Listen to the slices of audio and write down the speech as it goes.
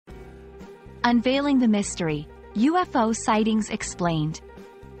Unveiling the Mystery, UFO Sightings Explained.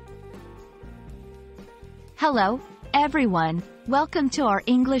 Hello, everyone. Welcome to our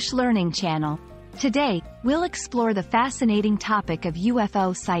English learning channel. Today, we'll explore the fascinating topic of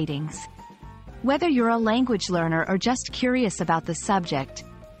UFO sightings. Whether you're a language learner or just curious about the subject,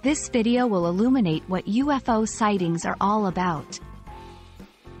 this video will illuminate what UFO sightings are all about.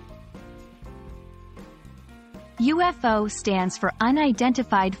 UFO stands for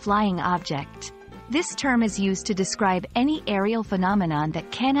Unidentified Flying Object. This term is used to describe any aerial phenomenon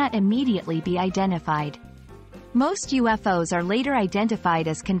that cannot immediately be identified. Most UFOs are later identified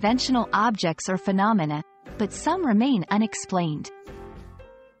as conventional objects or phenomena, but some remain unexplained.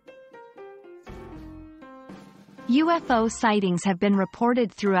 UFO sightings have been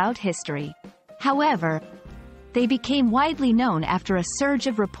reported throughout history. However, they became widely known after a surge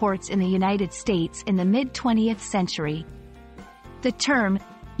of reports in the United States in the mid-20th century. The term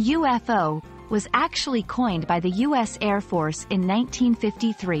UFO was actually coined by the U.S. Air Force in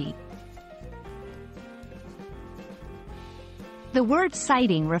 1953. The word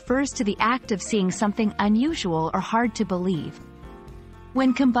sighting refers to the act of seeing something unusual or hard to believe.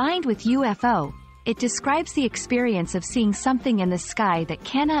 When combined with UFO, it describes the experience of seeing something in the sky that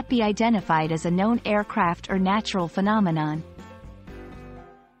cannot be identified as a known aircraft or natural phenomenon.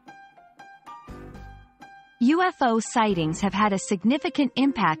 UFO sightings have had a significant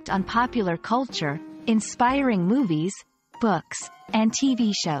impact on popular culture, inspiring movies, books, and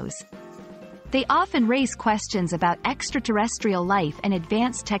TV shows. They often raise questions about extraterrestrial life and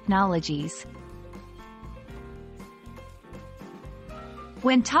advanced technologies.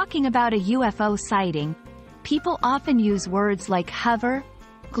 When talking about a UFO sighting, people often use words like hover,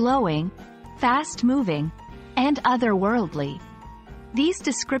 glowing, fast-moving, and otherworldly. These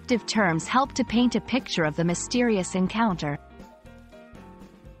descriptive terms help to paint a picture of the mysterious encounter.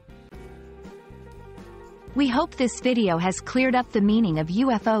 We hope this video has cleared up the meaning of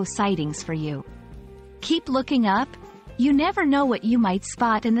UFO sightings for you. Keep looking up. You never know what you might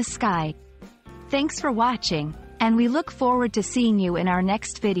spot in the sky. Thanks for watching, and we look forward to seeing you in our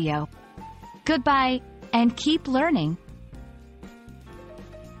next video. Goodbye, and keep learning.